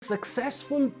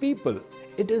successful people,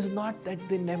 it is not that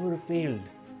they never failed.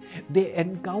 They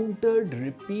encountered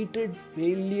repeated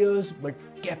failures but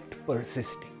kept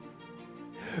persisting.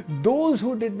 Those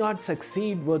who did not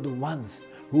succeed were the ones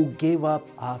who gave up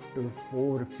after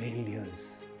 4 failures.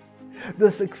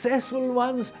 The successful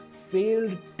ones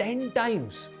failed 10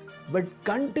 times but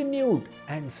continued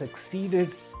and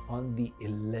succeeded on the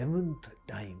 11th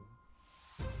time.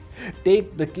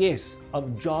 Take the case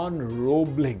of John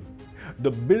Roebling,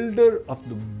 the builder of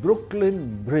the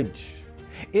Brooklyn Bridge.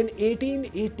 In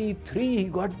 1883, he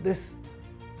got this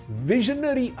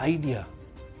visionary idea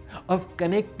of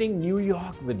connecting New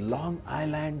York with Long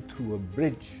Island through a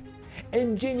bridge.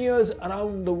 Engineers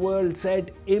around the world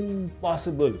said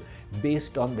impossible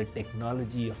based on the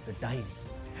technology of the time.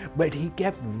 But he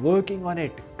kept working on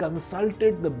it,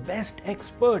 consulted the best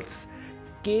experts,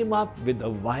 came up with a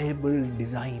viable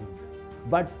design.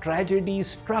 But tragedy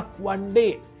struck one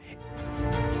day.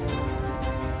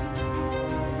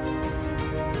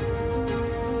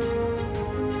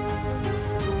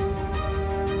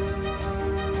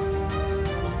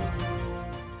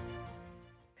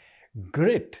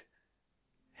 Grit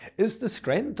is the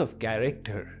strength of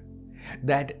character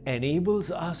that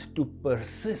enables us to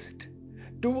persist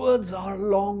towards our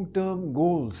long-term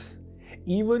goals,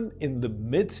 even in the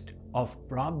midst of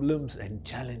problems and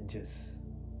challenges.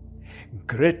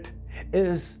 Grit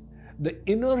is the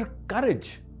inner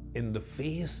courage in the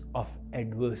face of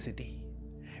adversity.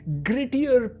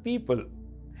 Grittier people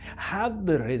have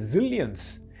the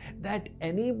resilience that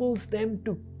enables them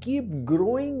to keep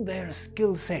growing their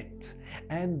skill sets,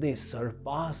 and they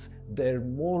surpass their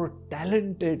more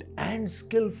talented and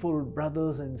skillful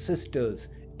brothers and sisters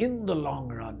in the long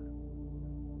run.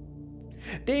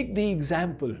 Take the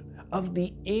example of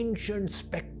the ancient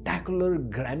spectacular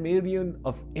grammarian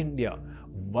of India,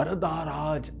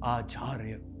 Varadaraj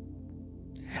Acharya.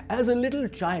 As a little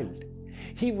child,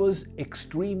 he was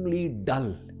extremely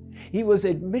dull. He was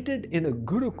admitted in a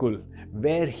Gurukul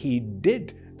where he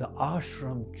did the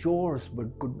ashram chores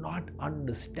but could not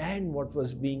understand what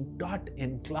was being taught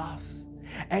in class.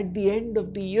 At the end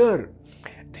of the year,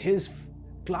 his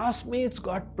classmates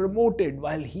got promoted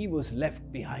while he was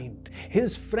left behind.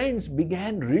 His friends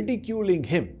began ridiculing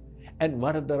him, and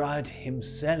Varadaraj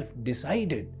himself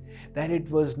decided that it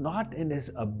was not in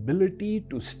his ability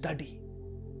to study.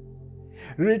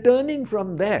 Returning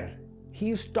from there,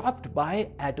 he stopped by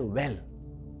at a well,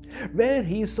 where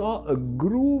he saw a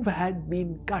groove had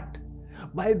been cut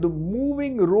by the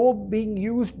moving rope being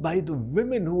used by the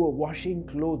women who were washing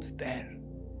clothes there.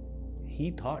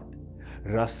 He thought,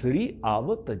 Rasri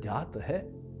avat jat hai,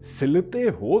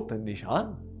 silte hot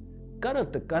nishan,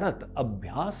 karat karat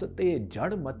abhyasate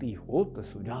jadmati hot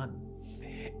sujan.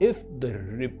 If the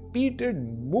repeated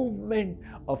movement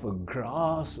of a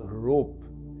grass rope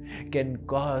can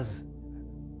cause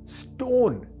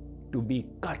stone to be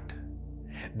cut,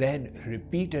 then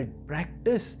repeated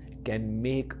practice can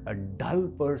make a dull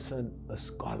person a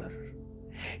scholar.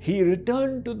 He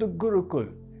returned to the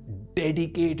Gurukul,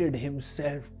 dedicated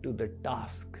himself to the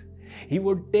task. He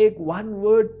would take one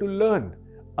word to learn,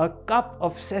 a cup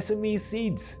of sesame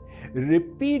seeds,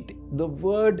 repeat the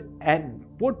word and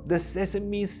put the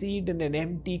sesame seed in an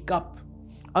empty cup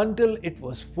until it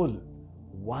was full.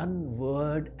 One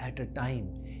word at a time,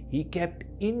 he kept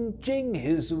inching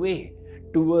his way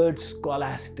towards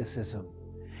scholasticism.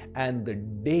 And the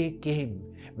day came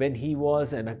when he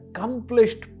was an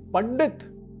accomplished Pandit.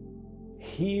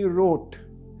 He wrote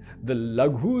the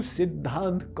Laghu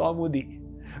Siddhant Kaumudi,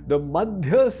 the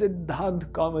Madhya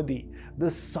Siddhant Kaumudi, the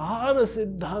Sara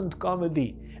Siddhant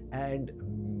Kaumudi, and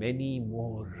many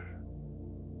more.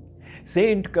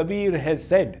 Saint Kabir has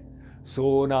said,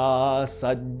 Sona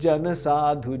Sajjan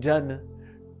Sadhujan,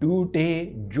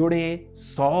 Tute Jude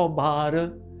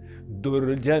Saubar,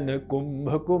 Durjan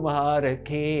Kumbh Kumar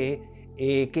Ke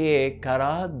Eke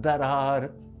Kara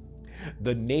Darar.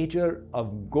 The nature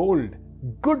of gold,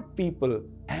 good people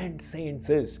and saints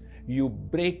is, you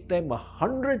break them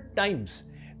 100 times,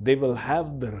 they will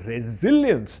have the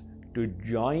resilience to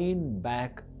join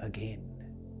back again.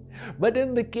 But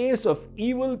in the case of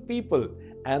evil people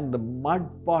and the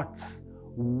mud pots,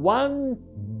 one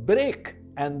break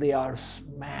and they are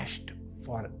smashed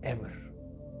forever.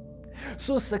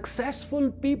 So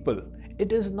successful people,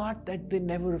 it is not that they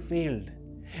never failed.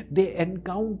 They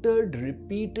encountered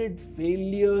repeated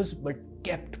failures but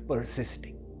kept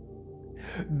persisting.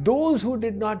 Those who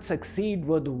did not succeed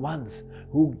were the ones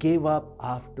who gave up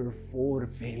after 4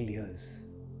 failures.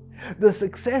 The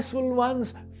successful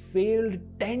ones failed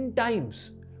 10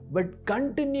 times but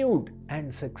continued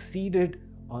and succeeded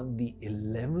on the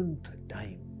 11th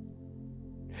time.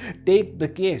 Take the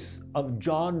case of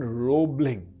John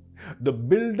Roebling, the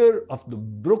builder of the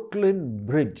Brooklyn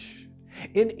Bridge.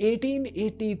 In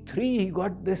 1883, he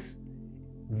got this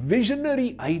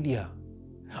visionary idea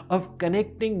of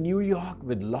connecting New York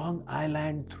with Long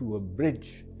Island through a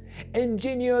bridge.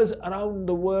 Engineers around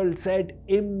the world said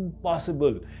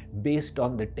impossible based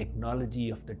on the technology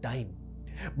of the time.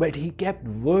 But he kept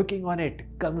working on it,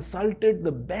 consulted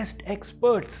the best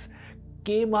experts,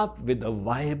 came up with a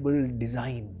viable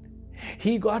design.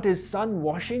 He got his son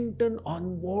Washington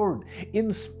on board,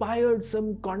 inspired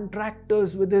some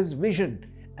contractors with his vision,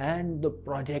 and the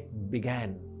project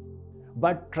began.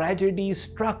 But tragedy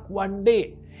struck one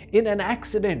day. In an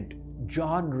accident,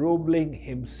 John Roebling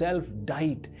himself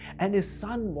died, and his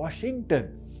son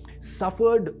Washington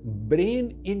suffered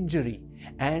brain injury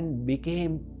and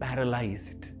became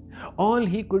paralyzed. All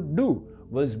he could do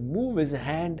was move his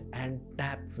hand and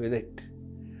tap with it.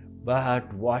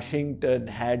 But Washington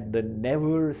had the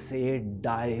never say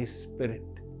die spirit.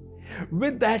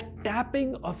 With that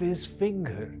tapping of his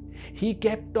finger, he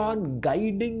kept on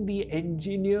guiding the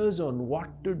engineers on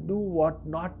what to do, what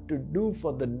not to do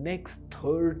for the next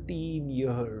 13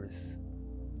 years.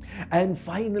 And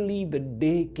finally, the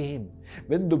day came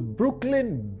when the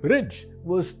Brooklyn Bridge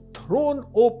was thrown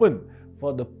open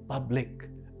for the public,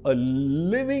 a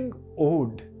living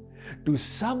ode to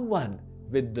someone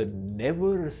with the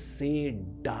never say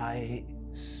die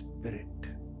spirit.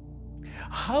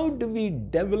 How do we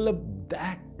develop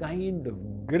that kind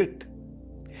of grit?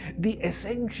 The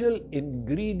essential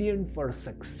ingredient for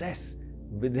success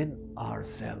within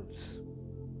ourselves.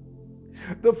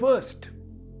 The first,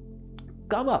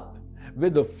 come up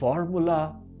with a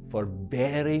formula for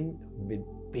bearing with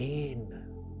pain.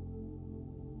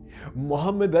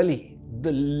 Muhammad Ali,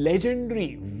 the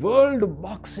legendary world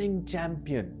boxing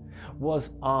champion, was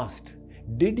asked,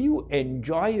 "Did you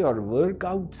enjoy your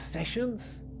workout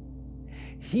sessions?"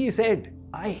 He said,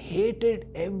 "I hated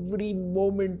every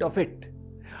moment of it.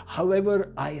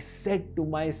 However, I said to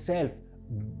myself,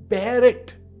 bear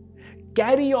it,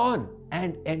 carry on,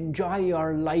 and enjoy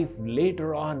your life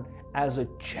later on as a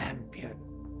champion."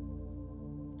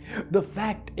 The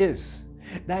fact is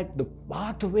that the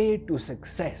pathway to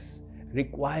success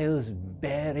requires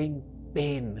bearing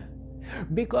pain,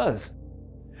 because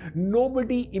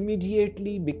nobody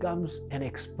immediately becomes an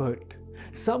expert.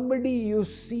 Somebody you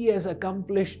see as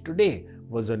accomplished today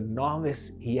was a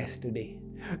novice yesterday.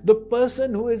 The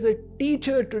person who is a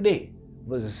teacher today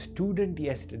was a student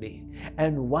yesterday.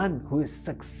 And one who is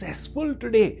successful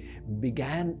today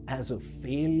began as a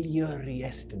failure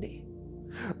yesterday.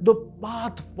 The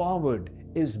path forward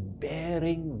is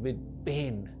bearing with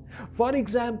pain. For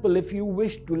example, if you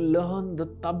wish to learn the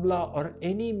tabla or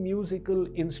any musical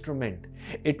instrument,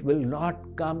 it will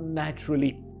not come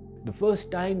naturally. The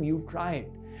first time you try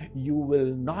it, you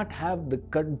will not have the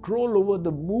control over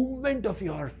the movement of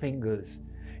your fingers.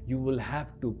 You will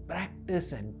have to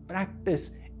practice and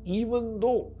practice, even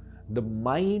though the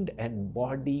mind and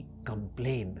body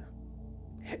complain.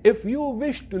 If you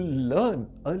wish to learn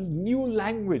a new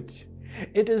language,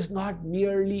 it is not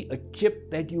merely a chip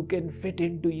that you can fit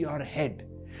into your head.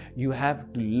 You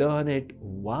have to learn it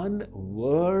one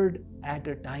word at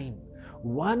a time,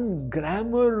 one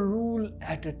grammar rule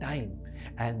at a time,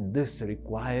 and this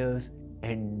requires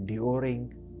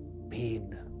enduring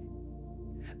pain.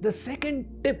 The second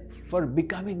tip for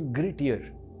becoming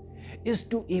grittier is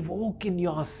to evoke in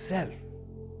yourself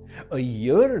a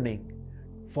yearning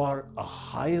for a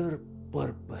higher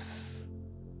purpose.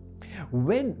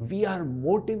 When we are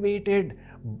motivated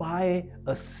by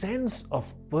a sense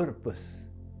of purpose,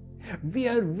 we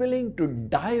are willing to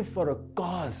die for a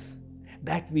cause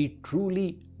that we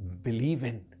truly believe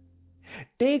in.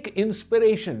 Take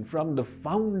inspiration from the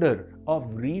founder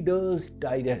of Reader's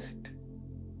Digest,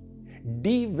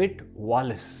 D. Witt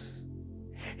Wallace.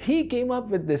 He came up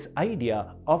with this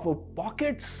idea of a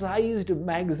pocket-sized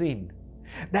magazine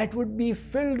that would be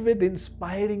filled with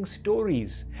inspiring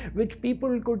stories which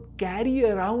people could carry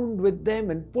around with them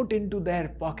and put into their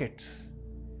pockets.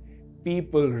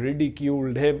 People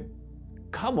ridiculed him.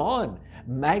 Come on,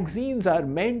 magazines are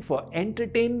meant for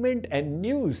entertainment and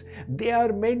news. They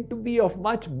are meant to be of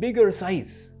much bigger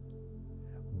size.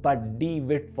 But D.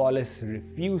 Witt Wallace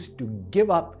refused to give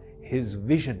up his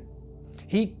vision.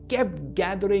 He kept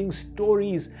gathering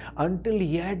stories until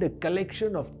he had a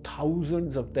collection of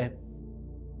thousands of them.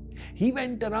 He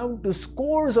went around to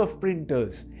scores of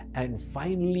printers and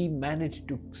finally managed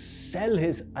to sell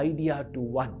his idea to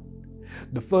one.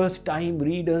 The first time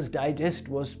Reader's Digest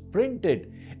was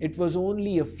printed, it was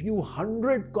only a few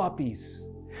hundred copies.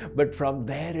 But from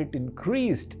there it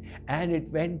increased and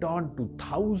it went on to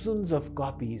thousands of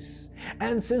copies.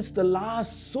 And since the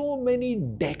last so many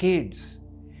decades,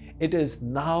 it is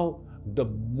now the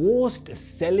most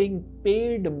selling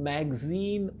paid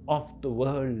magazine of the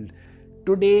world.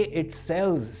 Today it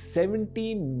sells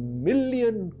 17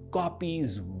 million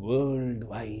copies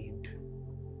worldwide.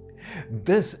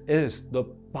 This is the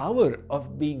power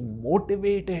of being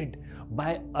motivated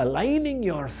by aligning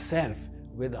yourself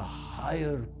with a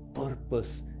higher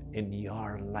purpose in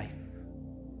your life.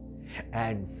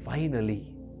 And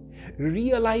finally,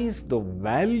 realize the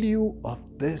value of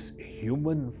this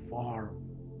human form.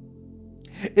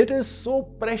 It is so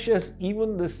precious,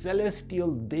 even the celestial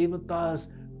devatas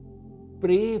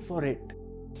pray for it.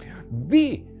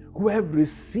 We who have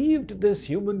received this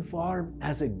human form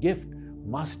as a gift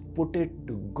must put it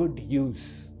to good use.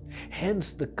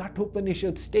 Hence the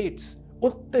Kathopanishad states,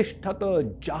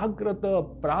 Uttishtata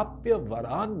Jagrata Prapya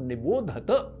Varan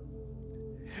Nibodhata.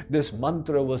 This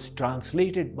mantra was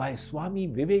translated by Swami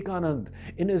Vivekananda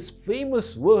in his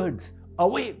famous words,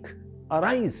 awake,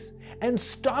 arise, and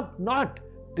stop not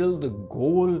till the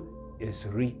goal is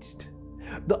reached.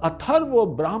 The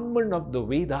Atharva Brahman of the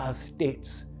Vedas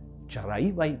states,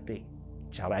 Charaivaite,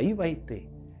 Charaivaite,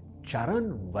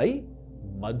 Charan Vai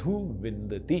Madhu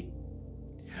Vindati.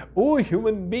 O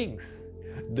human beings,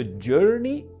 the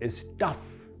journey is tough.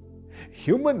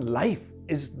 Human life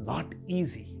is not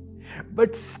easy.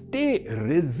 But stay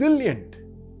resilient.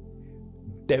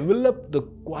 Develop the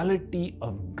quality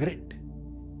of grit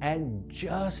and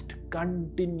just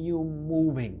continue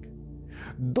moving.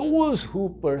 Those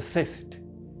who persist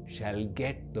shall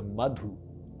get the madhu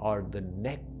or the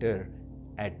nectar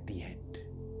at the end.